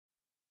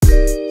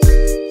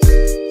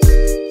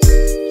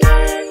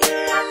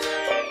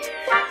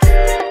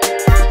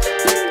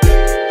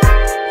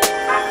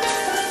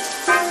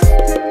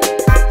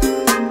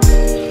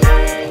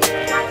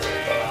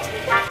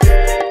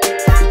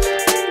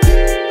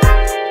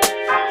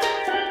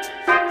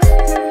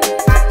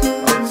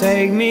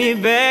take me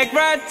back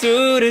right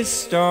to the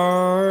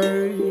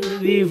start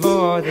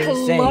before the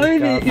Hello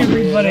there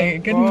everybody,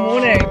 good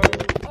morning.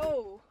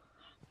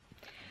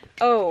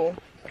 Oh,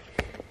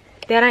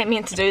 that ain't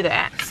meant to do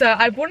that. So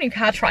I bought a new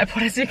car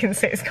tripod, as you can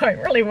see, it's going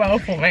really well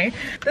for me.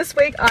 This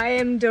week I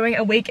am doing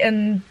a week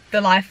in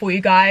the life for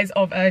you guys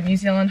of a New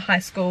Zealand high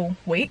school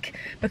week,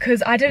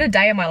 because I did a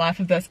day in my life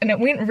of this and it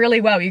went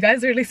really well. You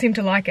guys really seem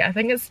to like it. I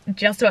think it's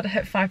just about to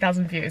hit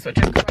 5,000 views, which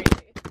is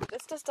crazy.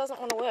 This just doesn't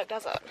want to work,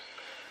 does it?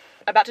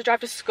 About to drive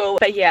to school,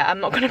 but yeah,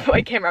 I'm not gonna put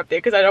my camera up there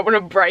because I don't want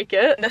to break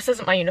it. This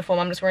isn't my uniform,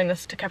 I'm just wearing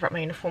this to cover up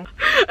my uniform.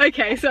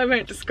 Okay, so I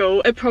went to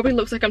school. It probably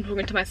looks like I'm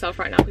talking to myself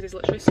right now because there's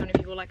literally so many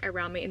people like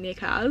around me in their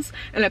cars,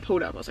 and I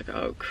pulled up, I was like,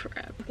 oh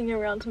crap. Looking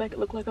around to make it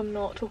look like I'm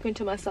not talking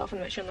to myself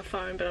and I'm actually on the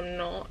phone, but I'm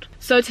not.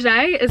 So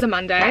today is a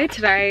Monday.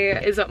 Today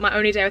is my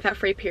only day without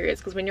free periods,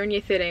 because when you're in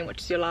year 13,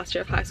 which is your last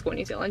year of high school in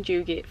New Zealand,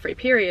 you get free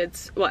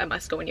periods. Well, at my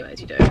school anyways,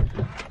 you do.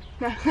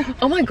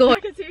 Oh my god. I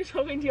can see you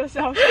talking to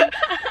yourself.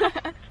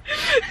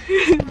 Do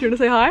you want to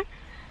say hi?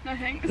 No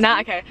thanks. Nah,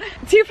 okay.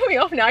 So you put me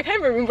off now, I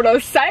can't remember what I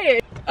was saying.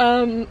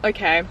 Okay.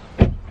 Okay,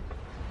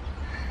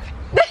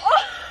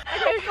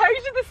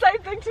 Paige did the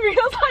same thing to me. I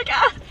was like,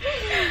 ah.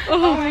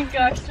 Oh my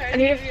gosh, sorry to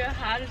give you a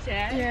heart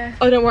attack. Yeah.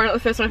 Oh, don't worry, not the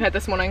first one I've had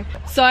this morning.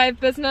 So I have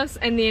business,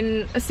 and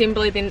then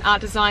assembly, then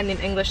art design, then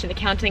English and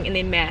accounting, and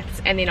then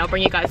maths, and then I'll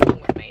bring you guys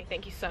along with me.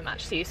 Thank you so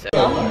much. See you soon.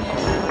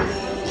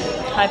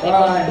 Hi people.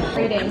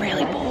 I'm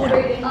really bored.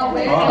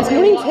 It's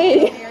morning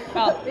tea.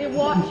 Oh. We're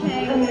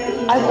watching.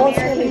 I was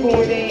really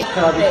bored. Do you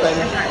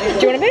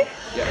want to be?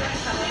 Yeah.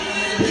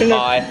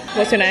 Hi.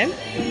 What's your name?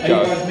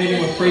 Joe.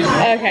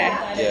 Okay.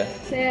 Yeah.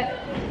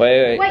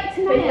 Wait.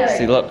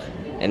 See, look.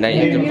 And then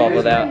you have to bubble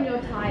it out.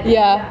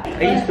 Yeah.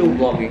 Are you still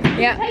vlogging?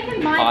 Yeah.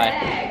 Hi.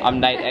 I'm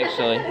Nate,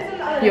 actually.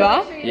 You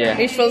are? Yeah.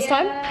 Are you sure this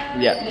time?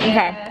 Yeah.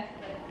 Okay.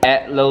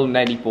 At Lil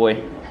Natty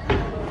Boy.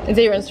 Is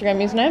that your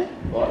Instagram username?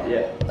 What?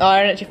 Yeah. Oh,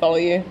 I don't actually follow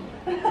you.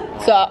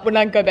 So when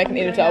I go back and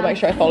edit it, I'll make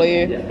sure I follow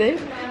you. Yeah.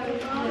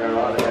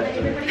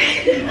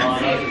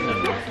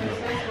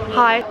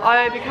 Hi,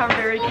 I become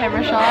very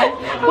camera shy.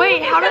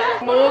 Wait, how did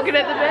Morgan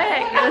at the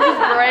back? This is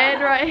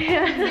Brad right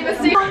here.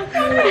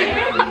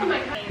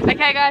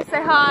 Okay guys,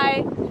 say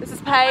hi. This is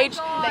Paige,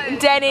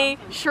 Danny,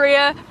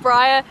 Shreya,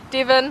 Briar,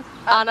 Devon,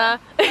 Anna.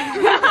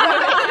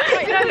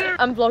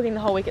 I'm vlogging the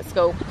whole week at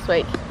school this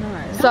week.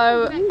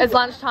 So it's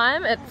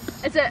lunchtime, it's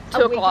 2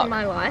 o'clock. Week in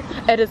my life?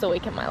 It is a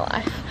week in my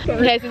life.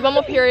 Okay, so there's one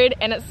more period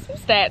and it's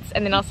stats,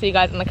 and then I'll see you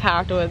guys in the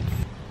car afterwards.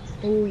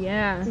 Oh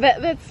yeah.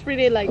 That's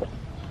pretty like...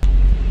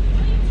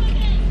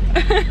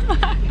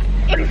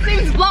 It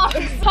seems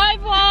vlogs! Hi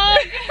vlog!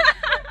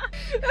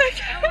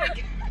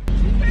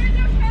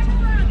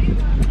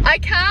 I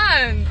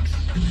can't!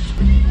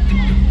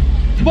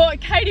 Well,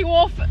 Katie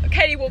Wolf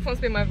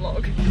wants to be my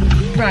vlog.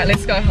 Right,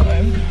 let's go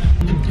home.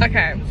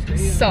 Okay,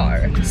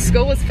 so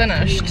school was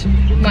finished.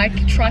 My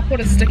tripod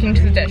is sticking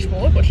to the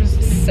dashboard, which is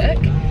sick.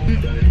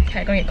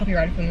 Okay, gonna get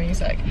copyrighted for the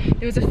music.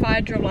 There was a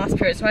fire drill last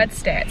period, so I had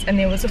stats, and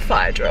there was a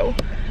fire drill.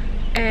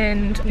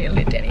 And I need to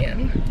let Danny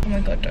in. Oh my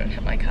god, don't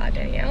hit my car,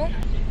 Danielle.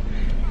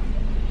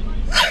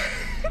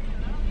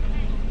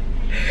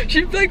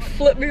 She'd like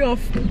flip me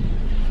off.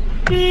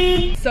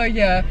 So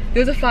yeah,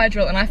 there was a fire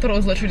drill and I thought it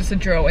was literally just a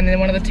drill, and then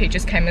one of the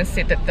teachers came and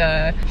said that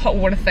the hot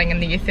water thing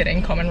in the year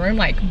 13 common room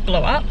like blew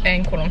up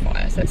and caught on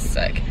fire, so it's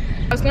sick.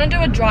 I was gonna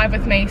do a drive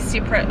with me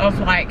separate of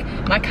like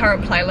my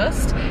current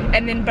playlist,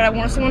 and then but I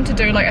wanted someone to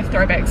do like a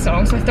throwback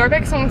song, so a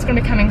throwback song is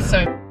gonna be coming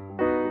soon.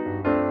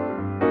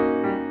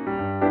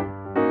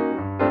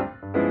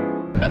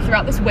 But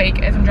throughout this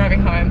week as I'm driving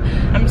home,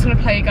 I'm just going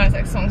to play you guys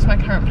like songs from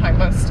my current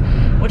playlist,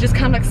 which is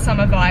kind of like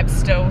summer vibes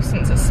still,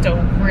 since it's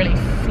still really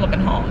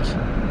flippin' hot.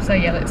 So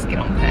yeah, let's get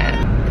on with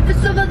that. If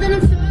it's over, then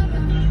it's over.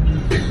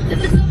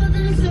 If it's over,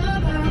 then it's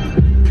over.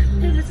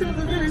 If it's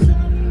over, then it's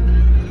over.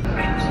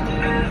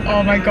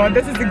 Oh my god,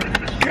 this is a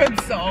good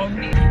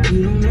song.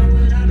 You don't know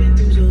what I've been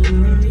through, so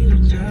don't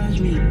even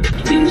judge me.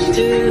 You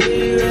still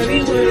hear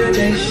every word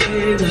they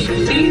say, but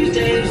these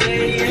days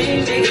they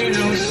ain't making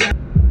no sense.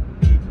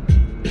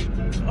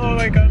 Oh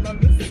my god,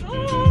 love this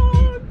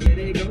song!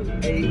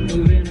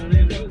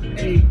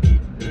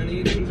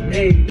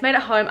 Made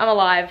it home, I'm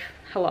alive.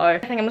 Hello. I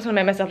think I'm just gonna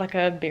make myself like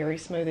a berry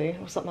smoothie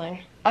or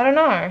something. I don't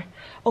know.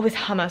 Oh, there's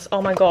hummus.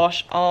 Oh my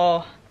gosh.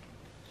 Oh.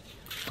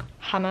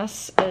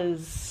 Hummus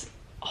is...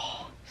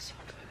 oh, so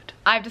good.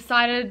 I've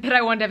decided that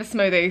I wanted to have a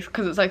smoothie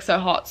because it's like so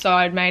hot, so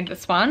I made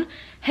this one.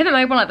 Haven't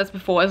made one like this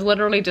before. It's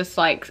literally just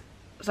like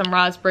some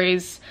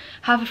raspberries,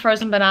 half a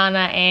frozen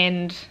banana,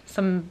 and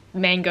some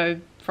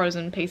mango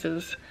frozen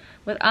pieces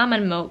with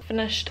almond milk.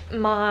 Finished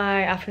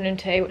my afternoon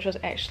tea, which was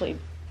actually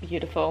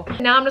beautiful.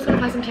 Now I'm just gonna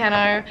play some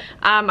piano.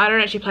 I don't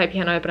actually play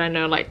piano, but I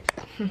know like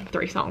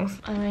 3 songs.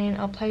 I mean,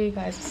 I'll play you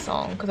guys a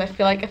song because I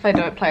feel like if I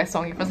don't play a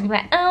song, you're gonna be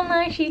like, oh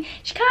no, she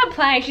can't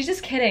play, she's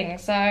just kidding.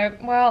 So,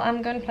 well,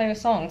 I'm gonna play a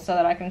song so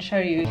that I can show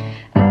you.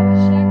 I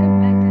wish I could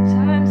make the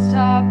time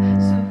stop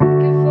so we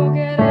could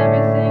forget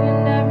everything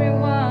and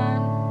everyone.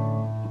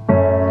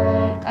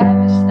 I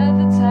wish at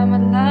the time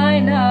I'd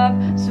line up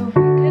so we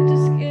could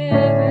just give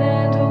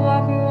in to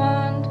what we want.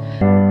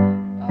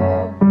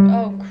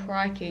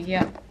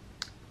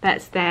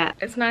 that's that.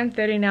 It's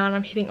 9:30 now and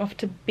I'm heading off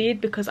to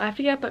bed because I have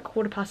to get up at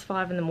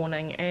 5:15 in the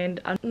morning,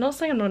 and I'm not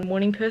saying I'm not a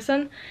morning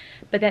person,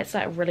 but that's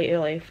like really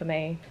early for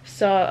me.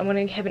 So I'm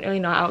gonna have an early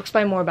night. I'll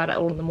explain more about it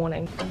all in the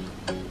morning.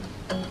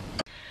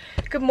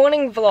 Good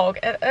morning vlog.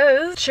 It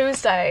is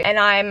Tuesday and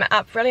I'm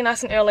up really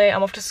nice and early.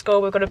 I'm off to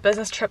school. We've got a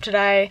business trip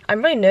today.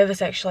 I'm really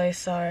nervous actually,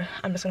 so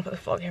I'm just gonna put the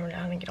vlog camera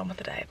down and get on with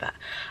the day, but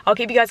I'll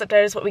keep you guys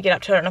updated as what we get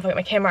up to. I don't know if I get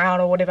my camera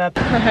out or whatever. I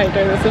hate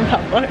doing this in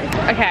public.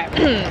 Okay,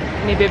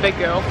 need to be a big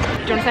girl. Do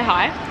you wanna say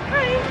hi?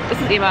 Hi. This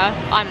is Emma.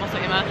 I'm also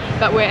Emma,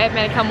 but we're at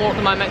Manukau Mall at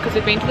the moment because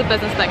we've been to the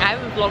business thing. I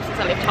haven't vlogged since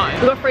I left home.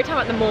 We've got free time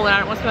at the mall and I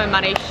don't want to spend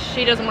my money.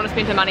 She doesn't want to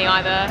spend her money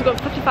either. We've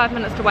got 55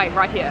 minutes to wait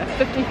right here.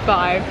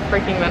 55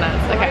 freaking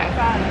minutes. Okay.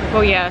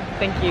 Well, yeah,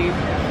 thank you.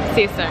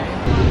 See you soon.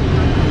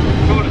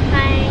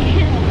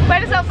 Hi.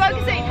 Wait, it's not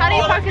focusing. How do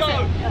you focus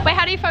it? Wait,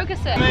 how do you focus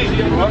it?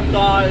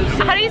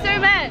 How do you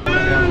zoom in?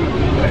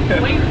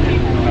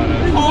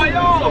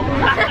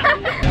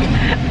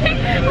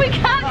 We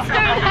can't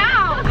zoom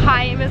out.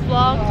 Hi, Emma's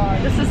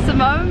vlog. This is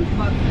Simone.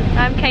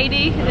 I'm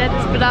Katie. That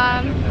is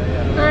Badhan.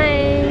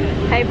 Hi.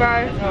 Hey,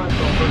 bro.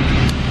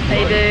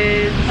 Hey,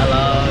 dude.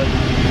 Hello.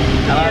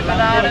 Yeah,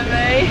 Badhan and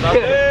me.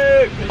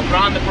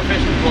 Ron, the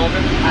professional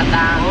vlogger.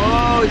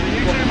 Oh,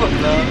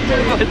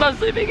 YouTuber. It's not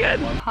sleeping good.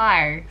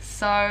 Hi.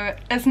 So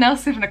it's now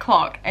 7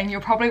 o'clock, and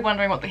you're probably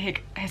wondering what the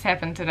heck has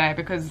happened today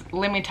because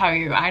let me tell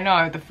you, I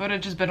know the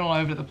footage has been all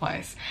over the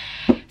place.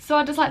 So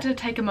I'd just like to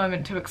take a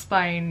moment to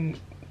explain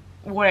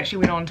what actually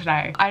went on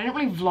today. I didn't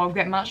really vlog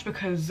that much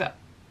because,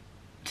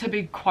 to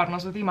be quite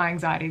honest with you, my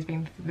anxiety has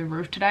been through the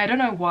roof today. I don't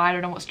know why, I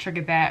don't know what's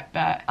triggered that,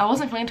 but I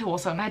wasn't feeling too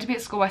awesome. I had to be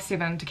at school by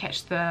 7 to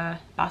catch the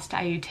bus to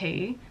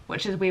AUT,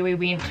 which is where we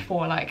went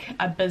for like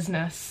a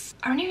business.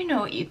 I don't even know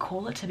what you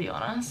call it, to be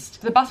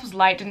honest. The bus was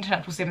late, didn't turn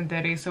up till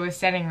 7:30, so we're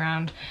standing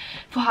around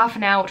for half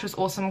an hour, which was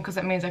awesome because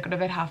it means I could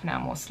have had half an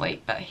hour more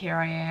sleep, but here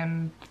I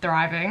am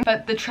thriving.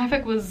 But the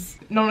traffic was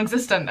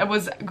non-existent. It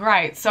was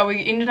great, so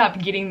we ended up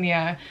getting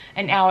there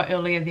an hour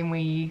earlier than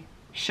we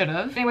should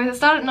have. Anyways, it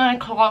started at 9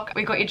 o'clock.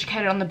 We got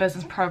educated on the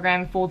business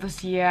program for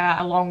this year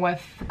along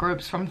with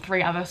groups from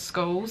 3 other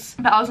schools.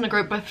 But I was in a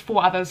group with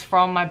 4 others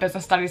from my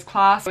business studies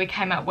class. We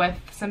came up with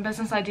some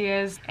business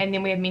ideas and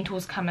then we had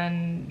mentors come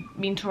in,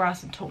 mentor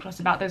us and talk to us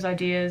about those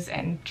ideas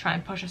and try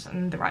and push us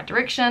in the right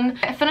direction.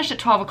 It finished at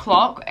 12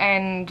 o'clock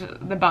and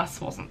the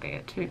bus wasn't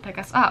there to pick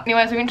us up.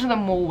 Anyways, we went to the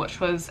mall, which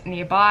was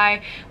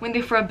nearby. Went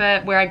there for a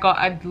bit where I got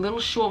a little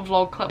short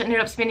vlog clip. I ended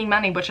up spending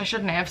money, which I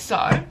shouldn't have, so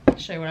I'll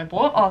show you what I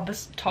bought. Oh,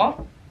 this top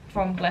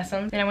from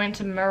Glassons. Then I went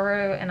to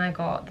Muru and I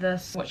got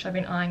this, which I've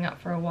been eyeing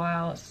up for a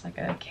while. It's like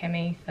a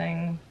cami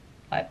thing,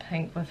 light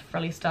pink with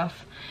frilly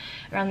stuff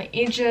around the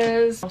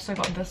edges. Also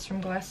got this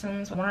from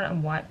Glassons. I wanted it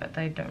in white, but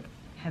they don't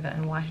have it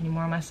in white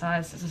anymore on my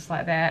size. It's just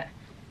like that,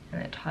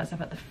 and it ties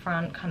up at the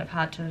front. Kind of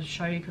hard to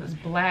show you because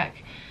it's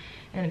black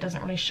and it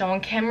doesn't really show on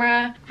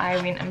camera. I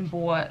went and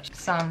bought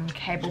some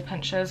cable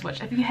pinchers,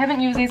 which if you haven't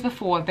used these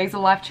before, these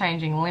are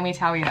life-changing, let me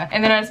tell you.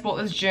 And then I just bought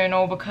this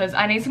journal because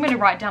I need somewhere to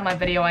write down my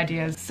video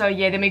ideas. So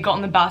yeah, then we got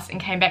on the bus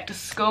and came back to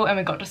school and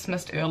we got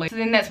dismissed early. So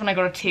then that's when I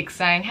got a text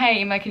saying,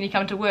 hey Emma, can you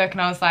come to work?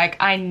 And I was like,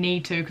 I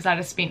need to, because I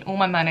just spent all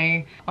my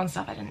money on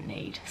stuff I didn't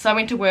need. So I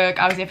went to work,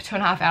 I was there for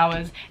 2.5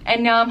 hours,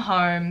 and now I'm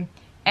home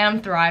and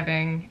I'm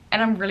thriving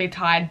and I'm really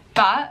tired,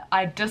 but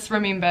I just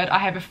remembered I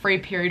have a free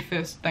period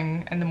first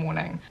thing in the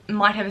morning.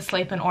 Might have a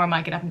sleep in or I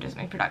might get up and do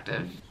something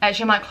productive.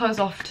 Actually, I might close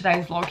off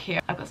today's vlog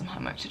here. I've got some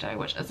homework to do,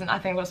 which isn't, I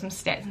think I've got some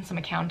stats and some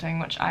accounting,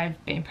 which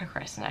I've been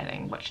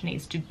procrastinating, which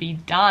needs to be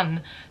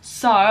done.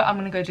 So I'm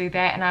gonna go do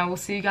that and I will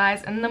see you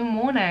guys in the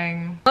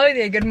morning. Hello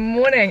there, good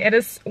morning. It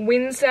is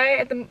Wednesday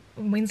at the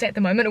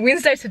moment,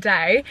 Wednesday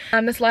today.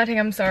 This lighting,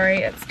 I'm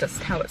sorry, it's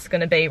just how it's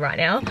gonna be right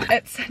now.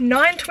 It's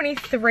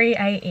 9:23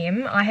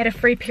 a.m. I had a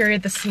free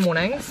period this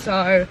morning,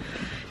 so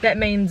that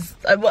means,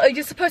 well,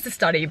 you're supposed to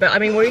study, but I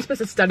mean, what are you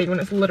supposed to study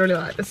when it's literally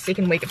like the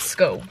 2nd week of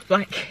school?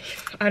 Like,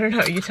 I don't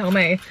know, you tell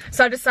me.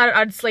 So I decided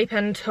I'd sleep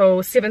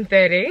until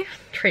 7:30,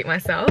 treat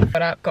myself.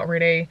 Got up, got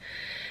ready,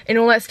 and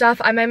all that stuff.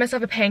 I made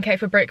myself a pancake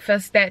for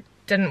breakfast. That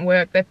didn't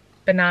work. The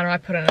banana I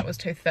put in it was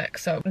too thick,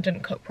 so it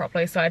didn't cook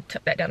properly, so I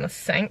tipped that down the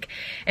sink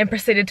and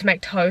proceeded to make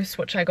toast,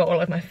 which I got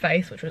all over my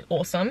face, which was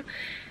awesome.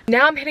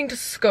 Now I'm heading to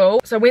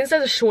school. So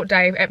Wednesday's a short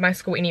day at my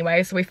school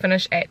anyway, so we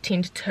finish at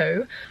 10 to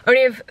 2. I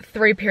only have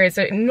 3 periods,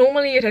 so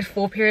normally you'd have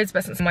 4 periods,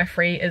 but since my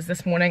free is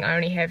this morning, I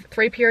only have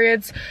 3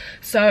 periods.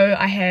 So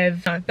I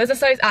have business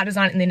studies, art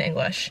design, and then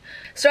English.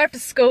 Straight after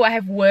school I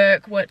have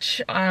work,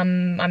 which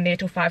I'm there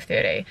till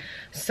 5:30.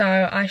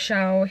 So I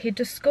shall head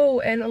to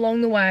school, and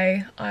along the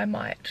way I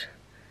might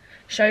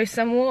show you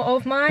some more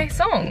of my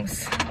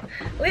songs.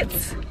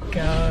 Let's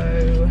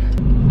go.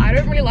 I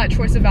don't really like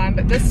Troye Sivan,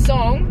 but this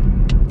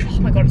song, oh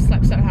my god, it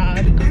slaps so hard.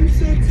 I'm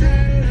so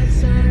tired of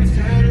songs,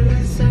 tired of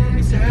love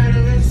songs, tired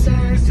of love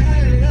songs,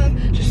 tired of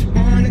love. Just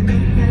wanna go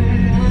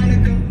home, wanna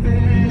go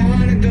home,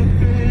 wanna go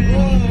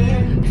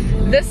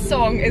home. This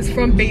song is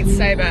from Beat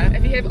Saber.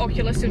 If you have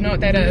Oculus, you'll know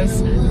what that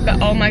is.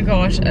 But oh my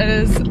gosh, it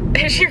is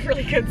actually a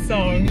really good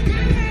song.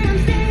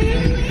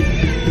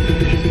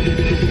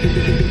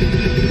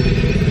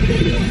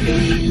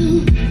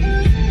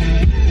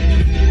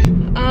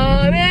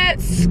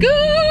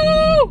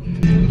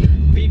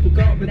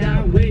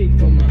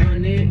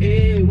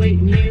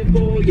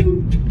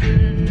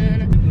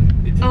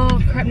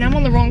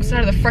 wrong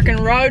side of the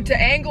frickin' road to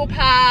Angle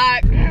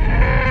Park.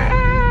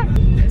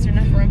 Is there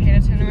enough room here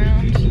to turn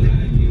around?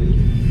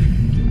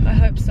 I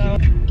hope so.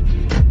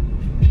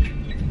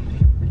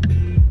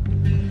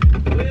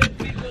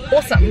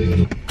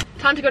 Awesome.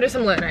 Time to go do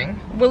some learning.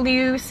 Will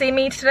you see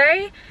me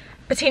today?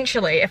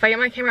 Potentially. If I get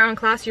my camera on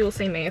class, you will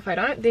see me. If I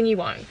don't, then you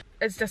won't.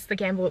 It's just the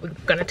gamble that we're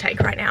gonna take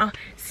right now.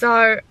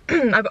 So,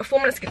 I've got 4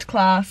 minutes to get to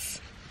class.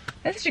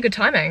 That's actually good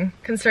timing,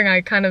 considering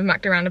I kind of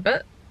mucked around a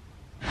bit.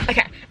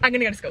 Okay, I'm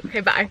gonna go to school. Okay,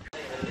 bye.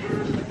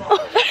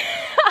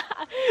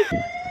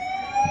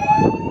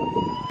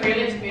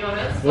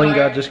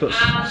 Lingard just got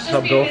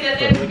subbed off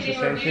for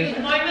exercises.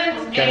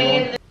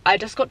 Game on. I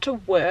just got to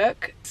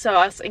work, so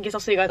I guess I'll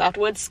see you guys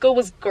afterwards. School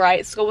was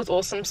great, school was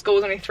awesome. School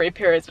was only 3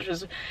 periods, which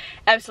was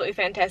absolutely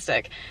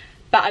fantastic.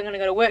 But I'm gonna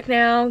go to work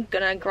now,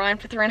 gonna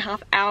grind for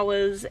 3.5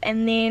 hours,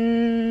 and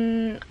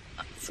then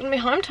it's gonna be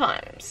home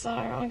time. So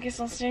I guess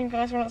I'll see you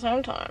guys when it's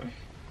home time.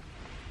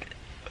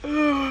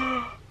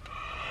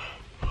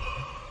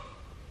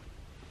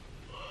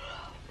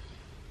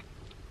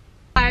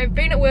 I've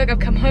been at work, I've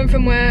come home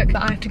from work,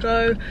 but I have to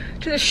go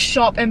to the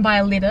shop and buy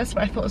a lettuce,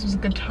 but I thought this was a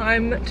good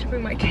time to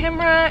bring my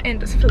camera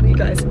and just fill you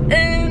guys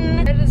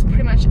in. That is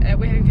pretty much it.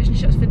 We're having fish and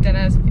chips for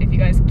dinner, so if you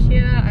guys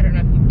care, I don't know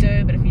if you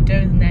do, but if you do,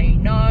 then now you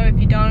know. If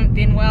you don't,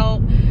 then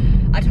well,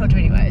 I told you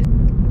anyways.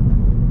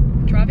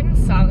 Driving in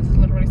silence is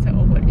literally so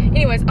awkward.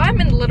 Anyways, I'm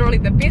in literally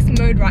the best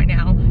mood right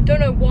now. Don't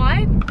know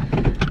why.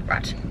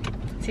 Right,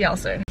 see y'all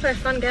soon. Play a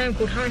fun game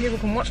called How Many People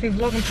Can Watch Me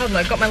Vlog in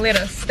Public. Got my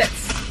lettuce,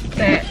 that's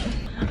that.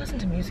 I listen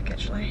to music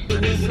actually.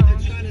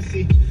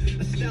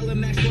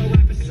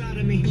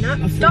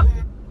 No, stop.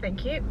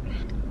 Thank you.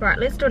 Right,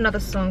 let's do another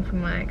song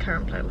from my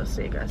current playlist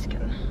so you guys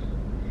can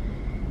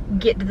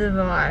get the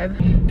vibe.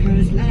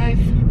 Cause life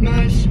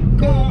must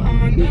go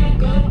on,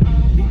 go on.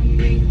 One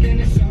week then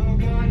it's all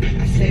gone.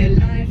 I said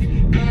life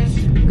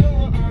must go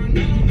on,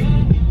 go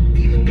on.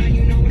 Even when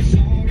you know it's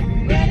all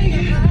wrong. Whether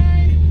you're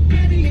high,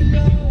 whether you're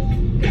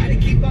low, gotta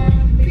keep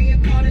on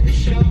being part of the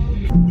show.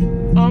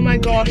 Oh my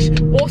gosh,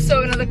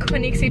 also another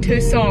Canon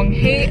G7X song.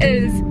 He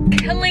is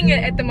killing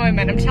it at the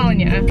moment, I'm telling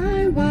you.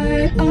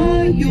 Why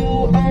are you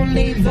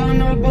only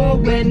vulnerable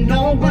when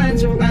no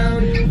one's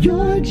around?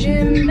 Your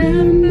gym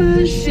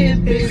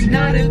membership is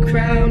not a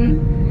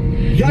crown.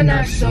 You're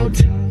not so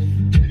tough.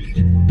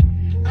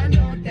 I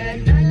know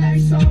that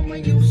nightlight song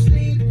when you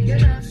sleep, you're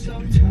not so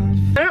tough.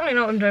 I don't really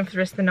know what I'm doing for the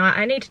rest of the night.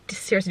 I need to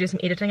seriously do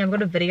some editing. I've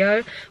got a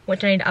video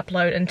which I need to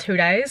upload in 2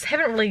 days.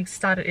 Haven't really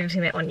started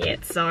editing that one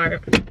yet, so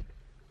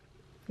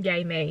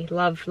yay me.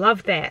 Love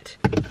that.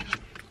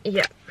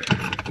 Yeah.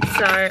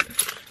 So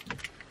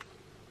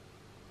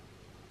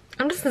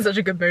I'm just in such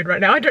a good mood right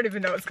now. I don't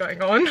even know what's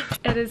going on.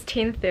 It is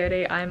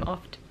 10:30. I'm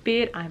off to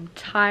bed. I'm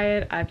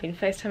tired. I've been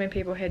FaceTiming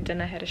people, had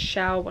dinner, had a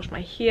shower, washed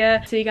my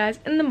hair. See you guys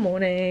in the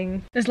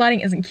morning. This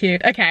lighting isn't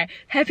cute. Okay.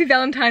 Happy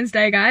Valentine's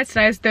Day, guys.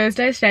 Today is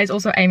Thursday. Today is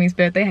also Amy's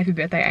birthday. Happy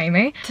birthday,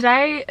 Amy.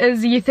 Today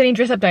is Year 13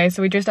 dress up day,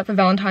 so we dressed up for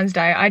Valentine's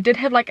Day. I did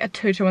have like a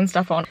tutu and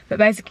stuff on, but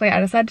basically I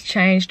decided to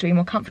change to be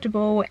more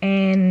comfortable,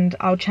 and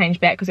I'll change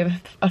back because we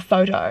have a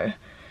photo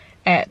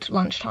at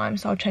lunchtime,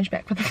 so I'll change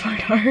back for the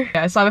photo.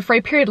 Yeah, so I have a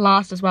free period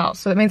last as well,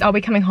 so that means I'll be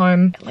coming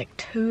home at like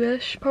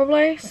 2ish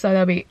probably, so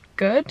that'll be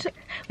good.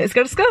 Let's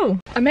go to school.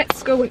 I'm at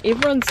school and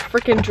everyone's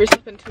freaking dressed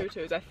up in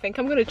tutus. I think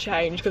I'm gonna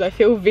change because I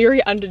feel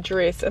very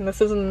underdressed and this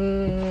is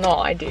not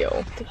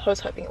ideal. I was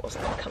hoping it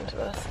wasn't gonna come to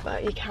this,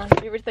 but you can't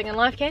do everything in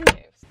life, can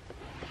you?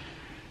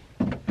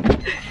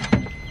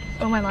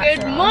 Oh, my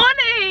lights. Good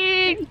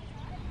morning!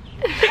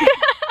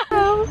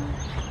 Oh!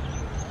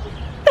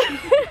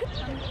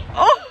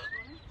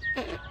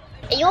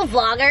 Are you a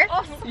vlogger?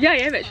 Oh, yeah, I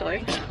am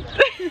actually.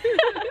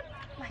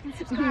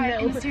 We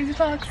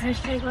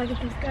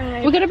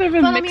got a bit of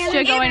a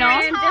mixture going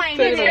on.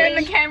 Turn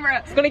the camera.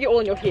 It's gonna get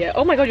all in your hair.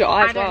 Oh my god, your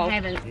eyes. Wow.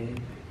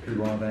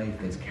 Who are they?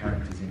 There's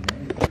characters in there.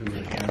 Who are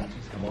the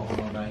characters? How old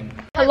are they?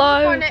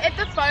 Hello. If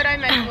the photo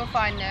maybe we'll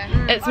find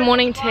her. It's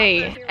morning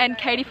tea. And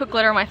Katie put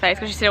glitter on my face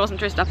because she said I wasn't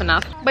dressed up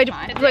enough. Wait, so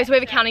we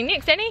have accounting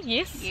next, Annie?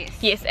 Yes?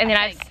 Yes, and then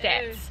I have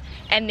stats.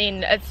 And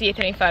then it's the Year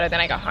 13 photo, then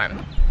I go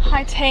home.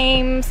 Hi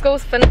team,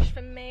 school's finished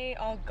for me.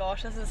 Oh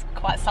gosh, this is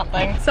quite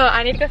something. So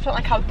I need to go fill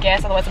my car with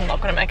gas, otherwise I'm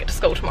not gonna make it to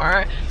school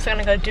tomorrow. So I'm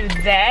gonna go do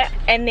that.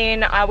 And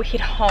then I will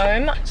head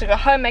home. So go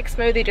home, make a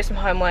smoothie, do some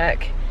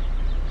homework.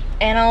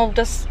 And I'll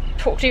just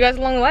talk to you guys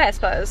along the way, I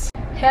suppose.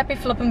 Happy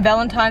flippin'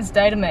 Valentine's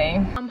Day to me.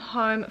 I'm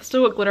home, I've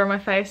still got glitter on my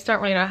face, don't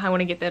really know how I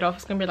want to get that off.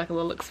 It's gonna be like a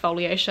little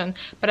exfoliation.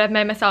 But I've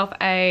made myself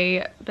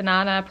a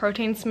banana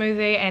protein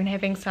smoothie and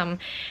having some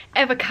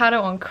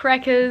avocado on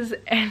crackers,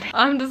 and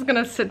I'm just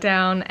gonna sit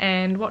down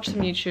and watch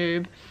some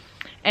YouTube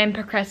and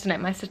procrastinate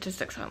my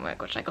statistics homework,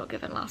 which I got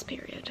given last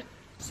period.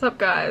 What's up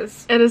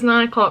guys? It is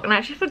 9 o'clock and I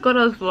actually forgot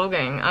I was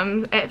vlogging.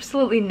 I'm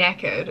absolutely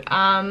knackered.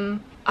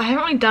 I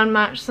haven't really done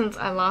much since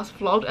I last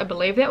vlogged. I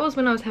believe that was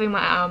when I was having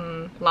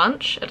my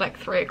lunch at like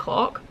 3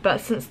 o'clock. But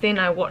since then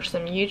I watched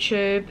some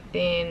YouTube,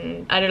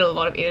 then I did a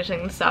lot of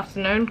editing this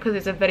afternoon because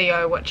there's a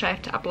video which I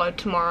have to upload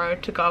tomorrow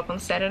to go up on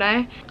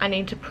Saturday. I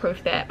need to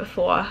proof that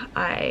before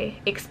I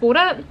export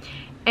it.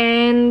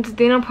 and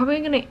then I'm probably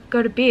gonna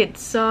go to bed.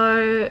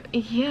 So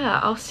yeah,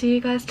 I'll see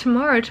you guys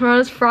tomorrow.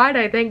 Tomorrow's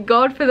Friday, thank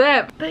God for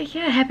that. But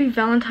yeah, happy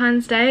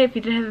Valentine's Day if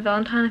you did have a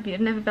Valentine. If you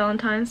didn't have a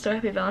Valentine, still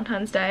happy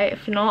Valentine's Day.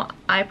 If not,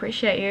 I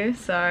appreciate you,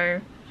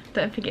 so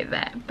don't forget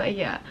that. But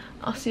yeah,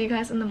 I'll see you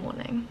guys in the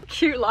morning.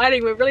 Cute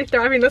lighting, we're really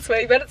thriving this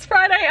week, but it's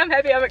Friday. I'm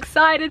happy, I'm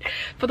excited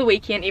for the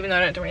weekend, even though I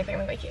don't do anything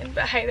on the weekend.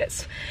 But hey,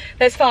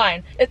 that's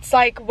fine. It's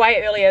like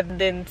way earlier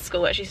than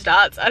school actually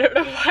starts. I don't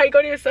know why I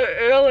got here so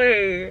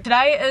early.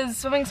 Today is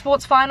swimming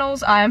sports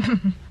finals.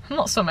 I'm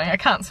not swimming, I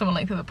can't swim in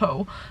length of the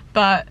pool,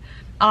 but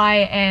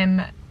I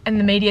am in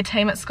the media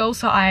team at school,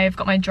 so I've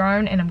got my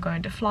drone and I'm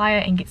going to fly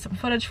it and get some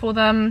footage for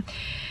them.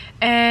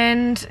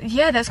 And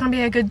yeah, that's gonna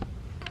be a good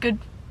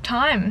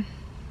time,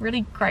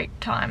 really great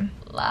time.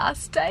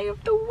 Last day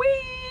of the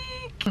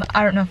week.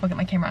 I don't know if I'll get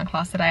my camera in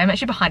class today. I'm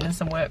actually behind in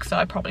some work, so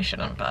I probably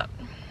shouldn't, but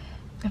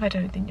if I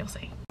do, then you'll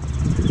see.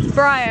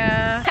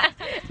 Briar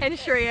and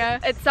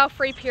Shreya, it's our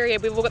free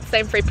period. We've all got the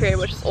same free period,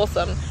 which is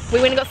awesome. We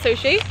went and got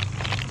sushi.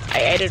 I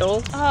ate it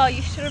all. Oh,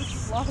 you should have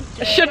vlogged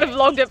it. I should have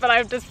vlogged it, but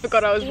I just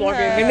forgot I was vlogging.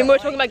 And then we were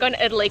talking about going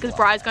to Italy because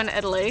Briar's going to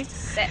Italy.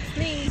 That's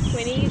me.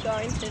 When are you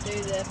going to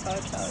do the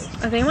photos?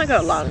 I think I might go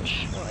at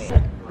lunch. Oh, yeah.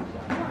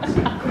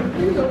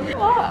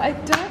 Oh, I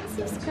don't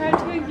subscribe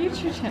to your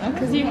YouTube channel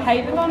because you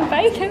hate it on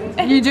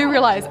bacon. You do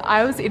realise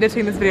I was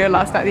editing this video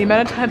last night, the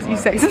amount of times you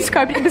say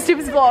subscribe to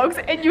Insta's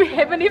vlogs and you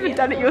haven't even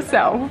done it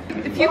yourself.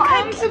 If you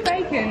come for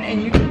bacon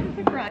and you come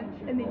for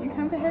brunch and then you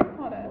come for Harry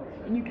Potter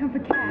and you come for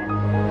cat,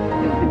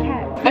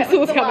 I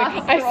saw this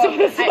coming. I saw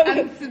this coming.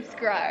 I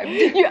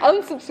unsubscribed. You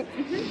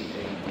unsubscribed.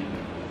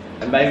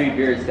 And maybe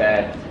Beer's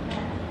dad.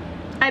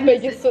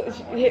 This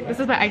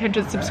is my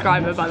 800th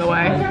subscriber, by the way.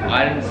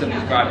 I didn't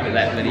subscribe to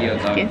that video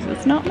though. Guess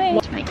it's not me.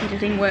 To make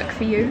editing work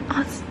for you.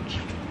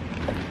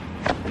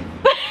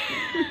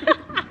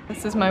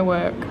 This is my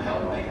work.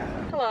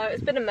 Hello,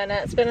 it's been a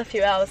minute, it's been a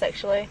few hours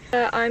actually.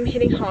 I'm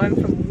heading home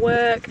from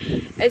work.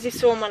 As you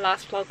saw in my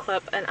last vlog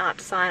clip in art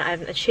design, I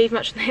didn't achieve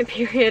much in that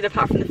period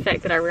apart from the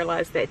fact that I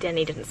realised that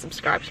Danny didn't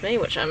subscribe to me,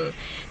 which I'm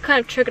kind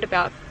of triggered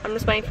about. I'm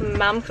just waiting for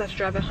Mum because I have to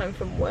drive her home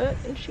from work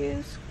and she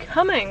is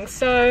coming.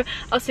 So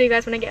I'll see you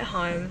guys when I get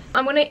home.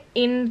 I'm going to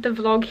end the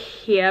vlog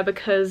here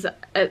because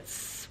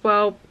it's,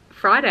 well,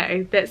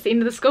 Friday. That's the end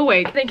of the school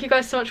week. Thank you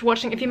guys so much for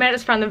watching. If you made it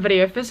this far in the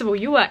video, first of all,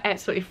 you are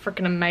absolutely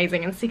freaking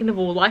amazing, and second of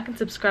all, like and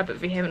subscribe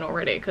if you haven't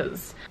already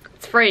because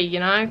it's free, you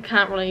know.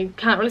 Can't really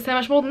say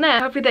much more than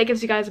that. Hopefully that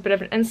gives you guys a bit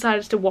of an insight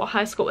as to what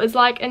high school is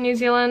like in New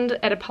Zealand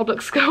at a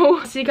public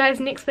school. See you guys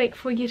next week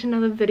for yet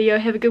another video.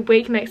 Have a good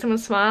week, make someone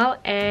smile,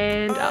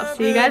 and I'll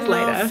see you guys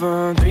later.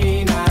 For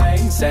 3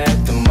 nights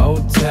at the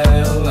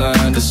motel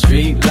under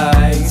street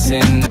lights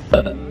in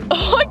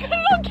Oh, I got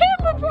it on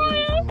camera,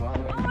 Brian!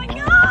 Oh my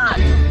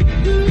god!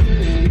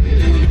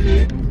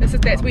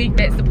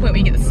 That's the point where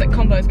you get the sick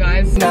combos,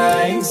 guys.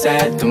 nights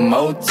at the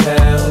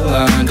motel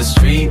under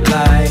street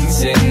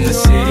lights in the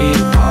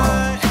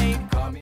city.